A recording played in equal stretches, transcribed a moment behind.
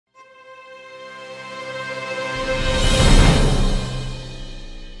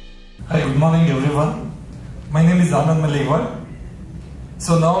Good morning everyone. My name is Anand Malligavad.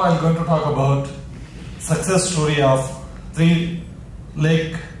 So now I'm going to talk about success story of 3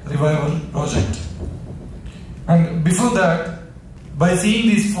 Lake Revival project. And before that, by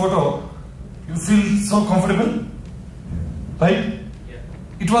seeing this photo, you feel so comfortable, right? Yeah.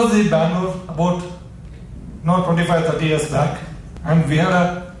 It was in Bangalore about 25-30 years back, and we had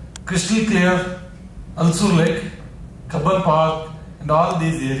a crystal clear Sansera Lake, Kabban Park, and all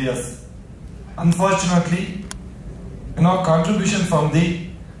these areas. Unfortunately, contribution from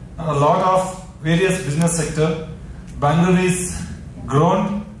a lot of various business sector, Bangalore is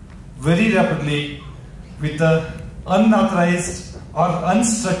grown very rapidly with the unauthorized or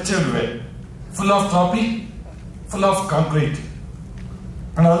unstructured way, full of traffic, full of concrete,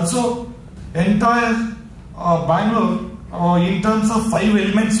 and also entire Bangalore in terms of 5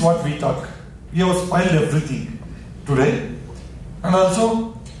 elements what we talk, we have spoiled everything today. And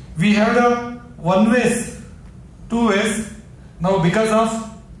also we had a 1 ways, 2 ways. Now because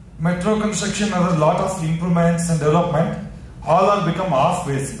of metro construction and a lot of improvements and development, all are become half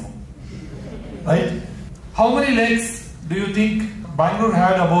ways now, right? How many lakes do you think Bangalore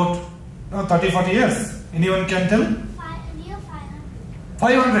had about 30-40 years? Anyone can tell? 500.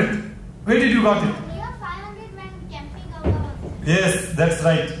 500. Where did you got it? 500 when camping out. Yes, that's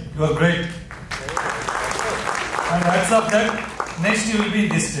right. You are great. And that's up that. Next you will be in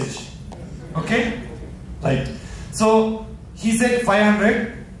this stage. Okay? Right. So he said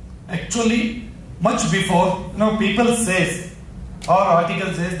 500. Actually, much before, people says, or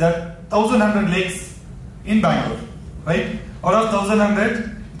article says that 1100 lakes in Bangalore. Right? Out of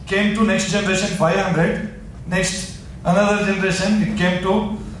 1100 came to next generation 500. Next another generation it came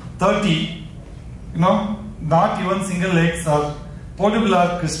to 30. Not even single lakes are potable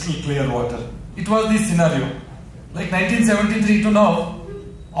or crystal clear water. It was this scenario. Like 1973 to now,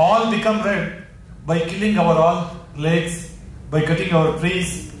 all become red by killing our all lakes, by cutting our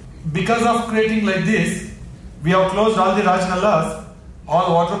trees. Because of creating like this, we have closed all the Raj Nallas,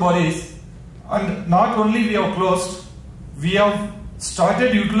 all water bodies, and not only we have closed, we have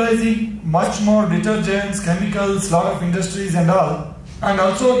started utilizing much more detergents, chemicals, lot of industries and all. And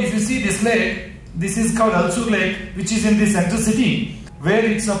also if you see this lake, this is called Sansera Lake, which is in the center city, where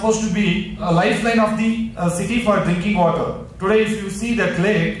it's supposed to be a lifeline of the city for drinking water. Today if you see that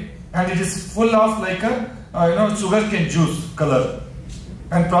lake, and it is full of like a sugarcane juice color,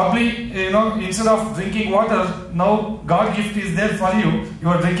 and probably instead of drinking water, now God gift is there for you, you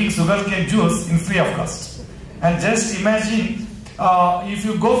are drinking sugarcane juice in free of cost. And just imagine if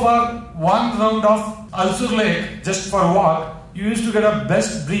you go for 1 round of Sansera Lake just for walk, you used to get a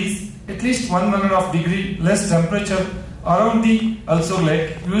best breeze, at least 1.5 degree less temperature around the Sansera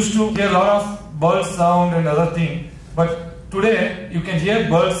Lake. You used to hear a lot of bird sound and other thing, but today you can hear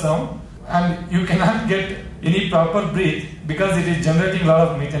bird sound and you cannot get any proper breath because it is generating a lot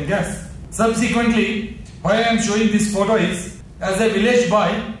of methane gas. Subsequently, why I am showing this photo is, as a village boy,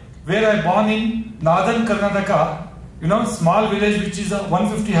 where I born in northern Karnataka, small village which is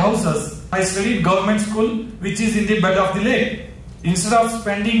 150 houses. I studied government school which is in the bed of the lake. Instead of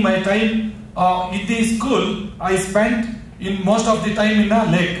spending my time in the school, I spent in most of the time in a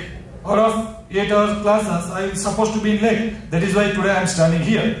lake. Out of 8 hours classes, I am supposed to be in lake. That is why today I am standing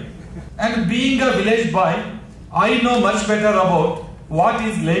here. And being a village boy, I know much better about what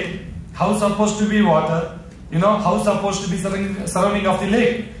is lake, how supposed to be water, how supposed to be surrounding of the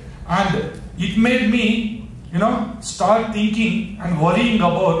lake. And it made me, start thinking and worrying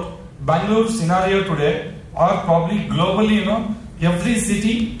about Bangalore scenario today, or probably globally, every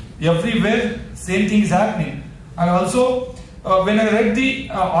city, everywhere, same thing is happening. And also, when I read the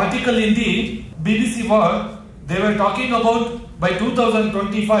article in the BBC World, they were talking about by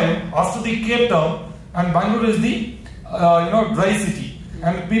 2025, after the Cape Town, and Bangalore is the dry city,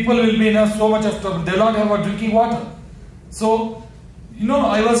 and people will be in so much of trouble. They will not have drinking water. So,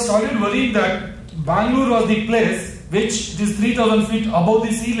 I was started worrying that Bangalore was the place which is 3,000 feet above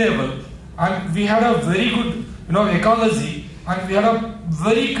the sea level, and we had a very good ecology, and we had a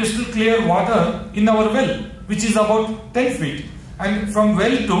very crystal clear water in our well, which is about 10 feet. And from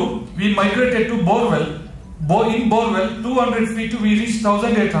well to, we migrated to borewell. In borewell, 200 feet we reached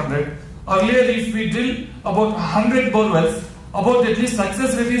 1,800. Earlier, if we drill about 100 borewells, about at least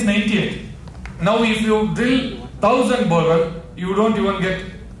success rate is 98. Now if you drill 1,000 borewell, you don't even get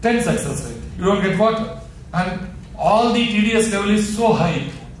 10 success rate. You don't get water. And all the TDS level is so high.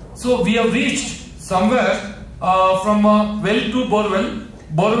 So we have reached somewhere from well to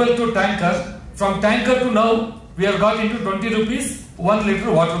borewell to tanker. From tanker to now, we have got into 20 rupees, 1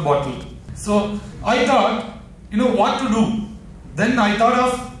 liter water bottle. So I thought, what to do? Then I thought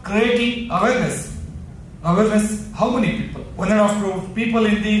of creating awareness. Awareness, how many people? 1.5 crore people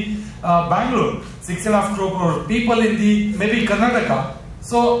in the Bangalore, 6.5 crore people in the maybe Karnataka.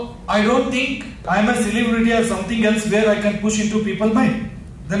 So I don't think I am a celebrity or something else where I can push into people's mind.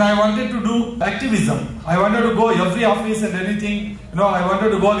 Then I wanted to do activism. I wanted to go every office and anything. I wanted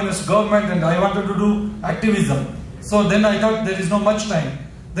to go against government and I wanted to do activism. So then I thought there is not much time.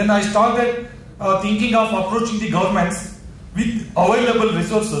 Then I started thinking of approaching the governments with available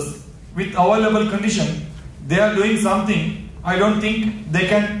resources, with available condition. They are doing something. I don't think they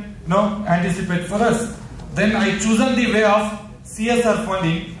can anticipate for us. Then I chosen the way of CSR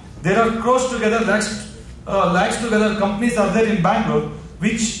funding. There are crores together, lakhs together companies are there in Bangalore,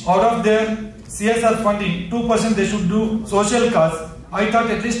 which out of their CSR funding, 2% they should do social cause. I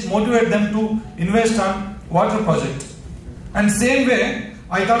thought at least motivate them to invest on water project. And same way,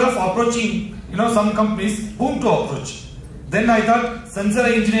 I thought of approaching, some companies, whom to approach. Then I thought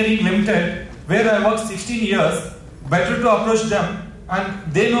Sansera Engineering Limited, where I worked 16 years, better to approach them,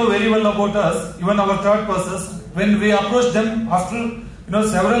 and they know very well about us, even our third persons. When we approached them after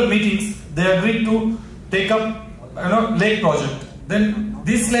several meetings, they agreed to take up lake project. Then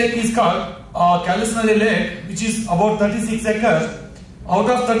this lake is called Kyalasanahalli Lake, which is about 36 acres. Out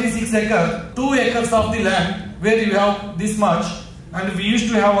of 36 acres, 2 acres of the land where you have this much, and we used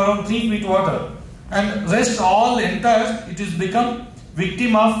to have around 3 feet water. And rest all entire, it is become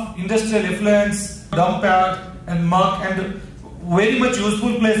victim of industrial effluents, dump pad and muck, and very much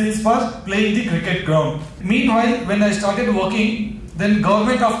useful places for playing the cricket ground. Meanwhile, when I started working, then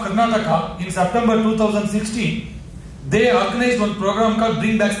government of Karnataka in September 2016, they organized one program called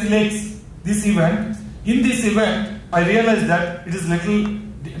Bring Back the Lakes. This event. In this event, I realized that it is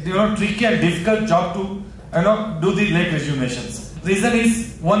little tricky and difficult job to do the lake rejuvenations. Reason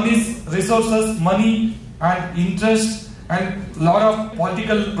is, one is resources, money and interest, and lot of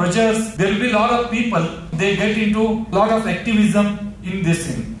political pressures. There will be a lot of people, they get into lot of activism in this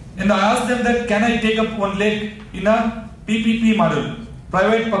thing. And I asked them that can I take up one lake in a PPP model,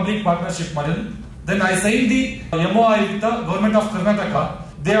 private public partnership model. Then I signed the MOI with the government of Karnataka.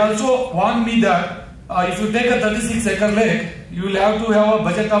 They also warned me that if you take a 36-acre lake, you will have to have a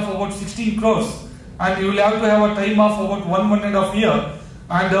budget of about 16 crores. And you will have to have a time of about 1.5 years.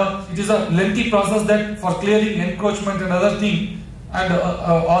 And it is a lengthy process that for clearing encroachment and other thing and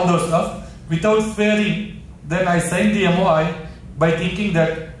all those stuff. Without fearing, then I signed the MOI by thinking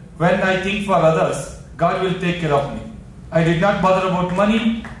that when I think for others, God will take care of me. I did not bother about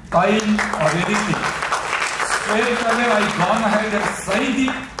money, time or anything. Straight away I gone ahead and signed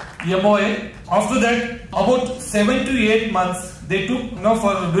the MOA. After that, about 7 to 8 months they took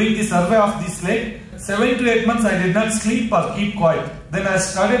for doing the survey of this lake. 7 to 8 months I did not sleep or keep quiet. Then I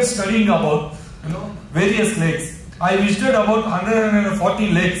started studying about various lakes. I visited about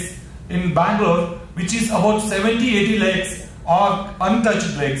 140 lakes in Bangalore, which is about 70-80 lakes or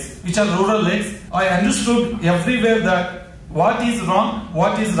untouched lakes, which are rural lakes. I understood everywhere that what is wrong,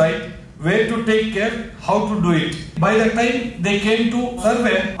 what is right, where to take care, how to do it. By the time they came to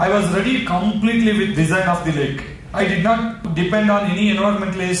survey, I was ready completely with design of the lake. I did not depend on any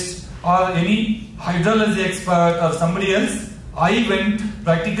environmentalist or any hydrology expert or somebody else. I went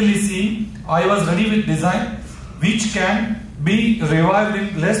practically seeing, I was ready with design which can be revived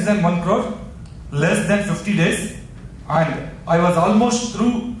in less than 1 crore, less than 50 days, and I was almost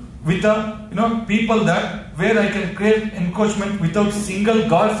through with the people that where I can create encroachment without single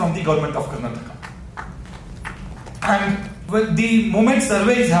guard from the government of Karnataka. And when the moment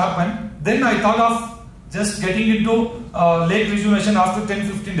surveys happened, then I thought of just getting into lake rejuvenation after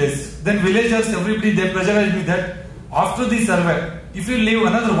 10-15 days. Then villagers, everybody, they pressurized me that after the survey, if you leave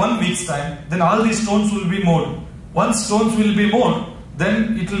another 1 week's time, then all these stones will be mowed. Once stones will be mowed,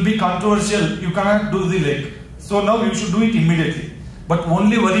 then it will be controversial. You cannot do the lake. So now you should do it immediately. But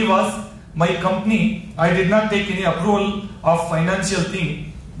only worry was my company. I did not take any approval of financial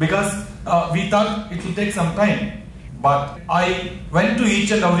thing because we thought it will take some time. But I went to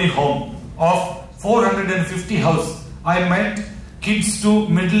each and every home of 450 houses. I met kids to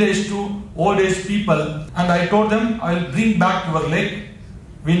middle-aged to old-age people, and I told them I will bring back your lake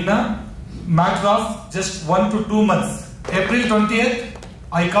in a matter of just 1 to 2 months. April 20th,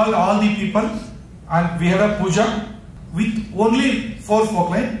 I called all the people and we had a puja with only 4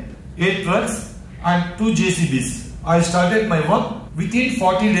 forklifts, 8 trucks and 2 JCBs. I started my work. Within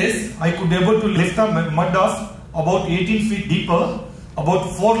 40 days, I could able to lift the mud off about 18 feet deeper, about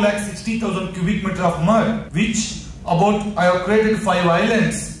 460,000 cubic meter of mud, which about I have created 5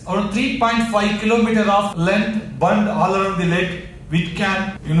 islands, around 3.5 kilometer of length bund all around the lake, which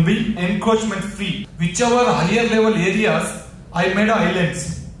can be encroachment free. Whichever higher level areas, I made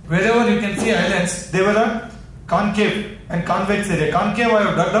islands. wherever you can see islands, they were a concave and convex area. Concave I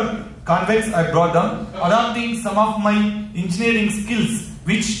have dug up, convex I brought down, adapting some of my engineering skills,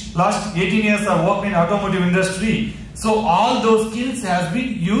 which last 18 years I worked in automotive industry. So all those skills has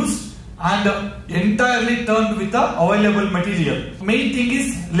been used and entirely turned with the available material. Main thing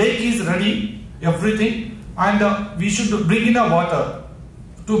is lake is ready, everything, and we should bring in a water.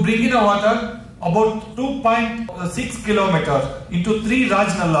 To bring in a water, about 2.6 kilometers into 3 Raj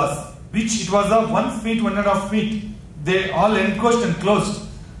Nallas, which it was a 1 feet, 1.5 feet. They all enclosed and closed.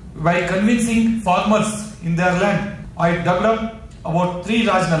 By convincing farmers in their land, I dug up about 3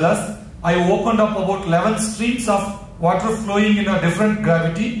 Raj Nallas. I opened up about 11 streams of water flowing in a different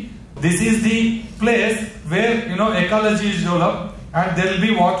gravity. This is the place where ecology is developed, and there will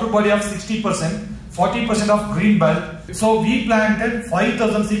be water body of 60%, 40% of green belt. So we planted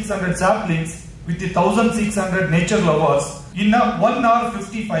 5,600 saplings with the 1,600 nature lovers in a 1 hour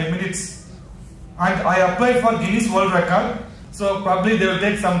 55 minutes. And I applied for Guinness World Record. So probably they will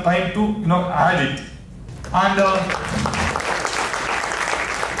take some time to add it. And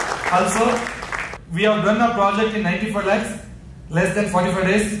also we have done a project in 94 lakhs, less than 45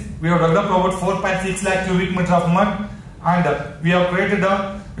 days. We have dug up about 4.6 lakh cubic meter of mud, and we have created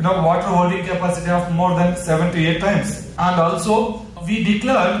a water holding capacity of more than 7 to 8 times. And also we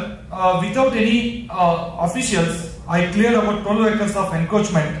declared without any officials, I cleared about 12 acres of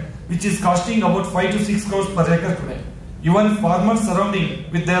encroachment, which is costing about 5 to 6 crores per acre today. Even farmers surrounding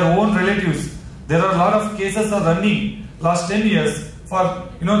with their own relatives, there are a lot of cases are running last 10 years for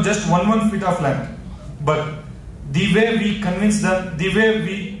just 1 feet of land. But the way we convinced them, the way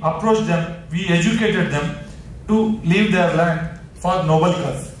we approached them, we educated them to leave their land for noble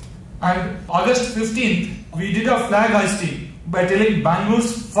cause. And August 15th, we did a flag hoisting by telling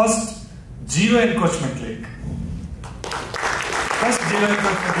Bangalore's first zero encroachment lake. First zero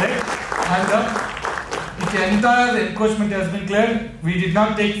encroachment lake, and the entire encroachment has been cleared. We did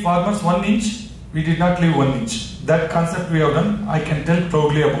not take farmers 1 inch, we did not leave 1 inch. That concept we have done, I can tell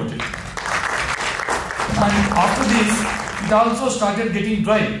proudly about it. And after this, it also started getting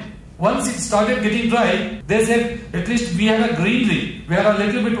dry. Once it started getting dry, they said at least we had a greenery, we had a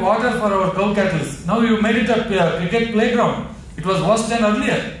little bit water for our cow cattle. Now you made it a cricket playground. It was worse than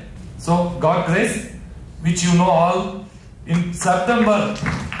earlier. So God grace, which you know all, in September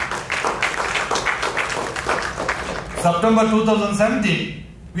 2017,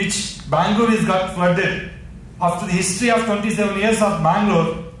 which Bangalore is got flooded. After the history of 27 years of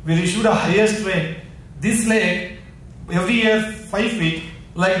Bangalore, we issued a highest rain. This lake, every year 5 feet,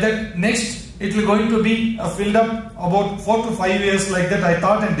 like that. Next, it will going to be filled up about 4 to 5 years like that. I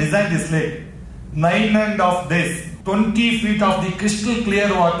thought and designed this lake. 9.5 days, 20 feet of the crystal clear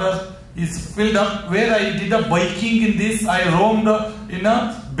water is filled up. Where I did a biking in this, I roamed in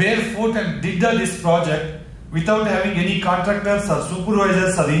a barefoot and did this project without having any contractors or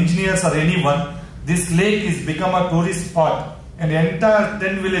supervisors or engineers or anyone. This lake is become a tourist spot, and the entire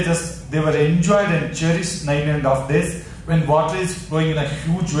 10 villages, they were enjoyed and cherished 9.5 days when water is flowing in a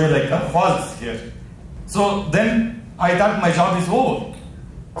huge way like a falls here. So then I thought my job is over.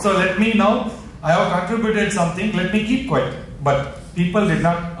 So let me now, I have contributed something, let me keep quiet. But people did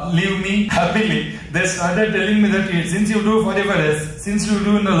not leave me happily. They started telling me that since you do 45 days, since you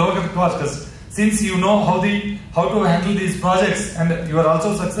do in the local quarters, since you know how to handle these projects and you are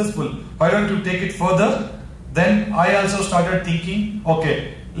also successful, why don't you take it further? Then I also started thinking,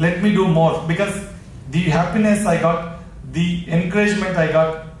 okay, let me do more, because the happiness I got, the encouragement I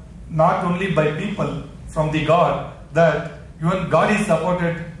got, not only by people, from the God, that even God is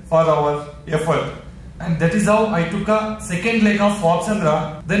supported for our effort. And that is how I took a second lake of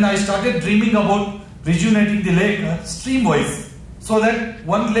Konasandra. Then I started dreaming about rejuvenating the lake stream-wise, so that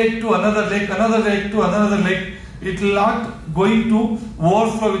one lake to another lake, another lake to another lake, it will not going to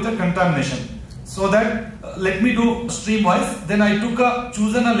overflow with the contamination. So that let me do stream-wise. Then I took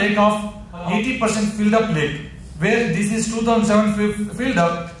chosen a lake of 80% filled up lake, where this is 2007 filled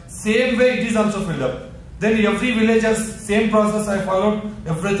up, same way it is also filled up. Then every villagers, same process I followed,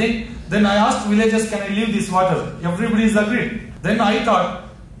 everything. Then I asked villagers, can I leave this water? Everybody is agreed. Then I thought,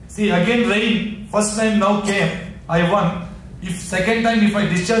 see again rain, first time now came, I won. If second time if I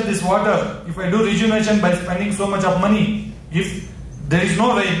discharge this water, if I do rejuvenation by spending so much of money, if there is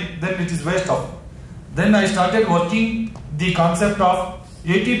no rain, then it is waste of. Then I started working the concept of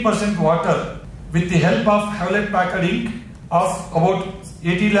 80% water with the help of Hewlett Packard Inc. of about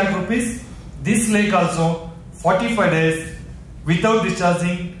 80 lakh rupees. This lake also 45 days without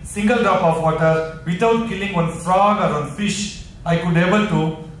discharging single drop of water, without killing one frog or one fish, I could able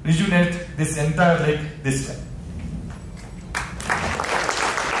to rejuvenate this entire lake this time.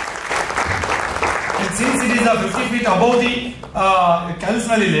 since it is 50 feet above the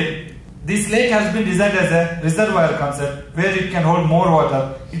Kyalasanahalli Lake, this lake has been designed as a reservoir concept where it can hold more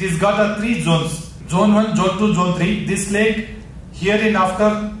water. It has got 3 zones, zone 1, zone 2, zone 3. This lake herein after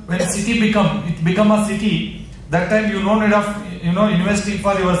when city become a city, that time you no need of investing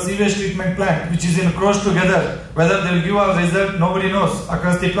for your sewage treatment plant, which is in crores together. Whether they will give a result, nobody knows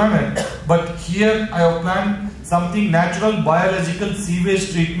across the planet. But here I have planned something natural biological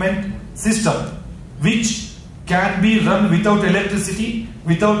sewage treatment system, which can be run without electricity,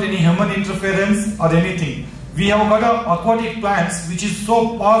 without any human interference or anything. We have got aquatic plants which is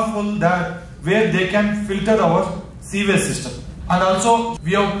so powerful that where they can filter our sewage system. And also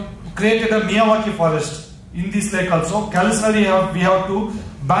we have created a Miyawaki forest in this lake also. Kyalasanahalli we have 2.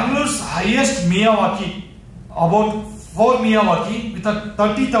 Bangalore's highest Miyawaki, about 4 Miyawaki with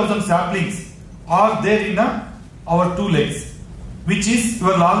 30,000 saplings are there in our 2 lakes, which is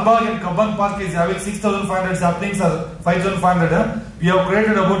your Lalbagh and Kabban Park is having 6,500 saplings or 5,500. We have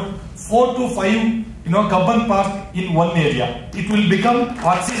created about 4 to 5 Kabban Park in one area. It will become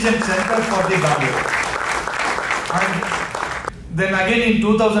oxygen center for the Bangalore. And then again in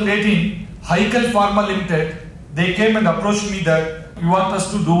 2018, Haikal Pharma Limited, they came and approached me that we want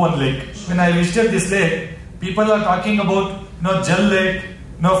us to do one lake. When I visited this lake, people are talking about gel lake,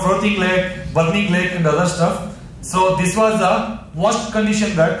 frothing lake, burning lake and other stuff. So this was a worst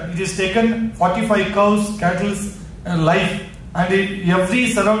condition that it is taken 45 cows, cattle life, and in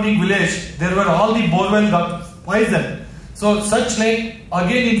every surrounding village there were all the borewell got poisoned. So such lake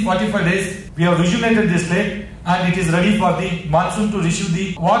again in 45 days we have rejuvenated this lake and it is ready for the monsoon to receive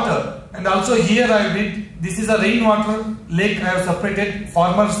the water. And also here I did, this is a rainwater lake I have separated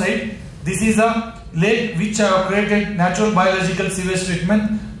farmer side. This is a lake which I have created natural biological sewage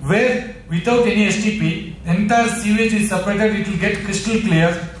treatment where without any STP, entire sewage is separated, it will get crystal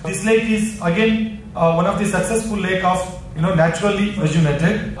clear. This lake is again one of the successful lake of naturally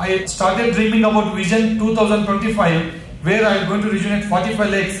rejuvenated. I started dreaming about Vision 2025 where I am going to rejuvenate 45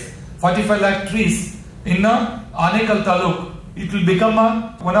 lakes, 45 lakh trees in Anekal Taluk. It will become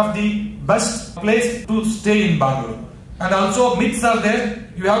one of the best place to stay in Bangalore. And also myths are there.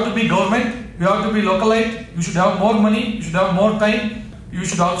 You have to be government, you have to be localite, you should have more money, you should have more time, you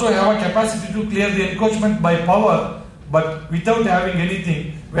should also have a capacity to clear the encroachment by power. But without having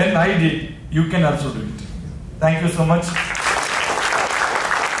anything, when I did, you can also do it. Thank you so much.